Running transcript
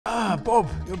Bob,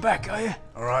 you're back, are you?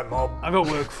 All right, Mob. I got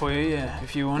work for you, yeah,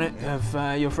 if you want it.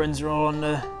 Have your friends are all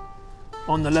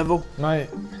on the level? Mate.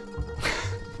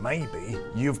 Maybe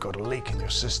you've got a leak in your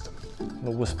system.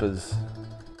 The whispers.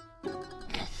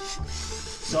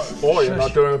 Boy, you're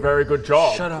not doing a very good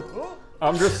job. Shut up.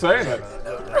 I'm just saying it.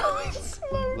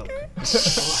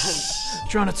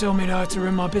 Trying to tell me how to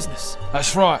run my business.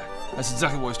 That's right. That's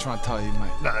exactly what I was trying to tell you,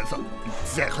 mate. No, that's not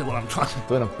exactly what I'm trying to do.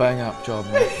 Doing a bang-up job,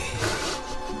 mate.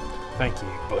 Thank you,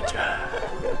 Bodger.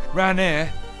 Round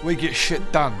here, we get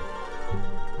shit done.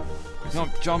 You know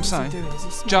what I'm saying? Do you know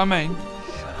what I mean?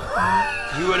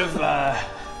 You would have,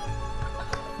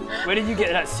 where did you get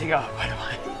that cigar, by the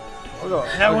way?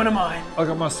 Is that one of mine? I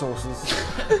got my sources.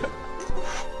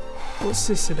 What's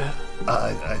this about?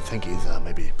 I think he's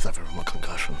maybe suffering from a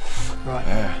concussion. Right.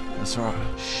 Yeah, that's right.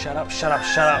 Shut up, shut up,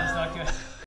 shut up.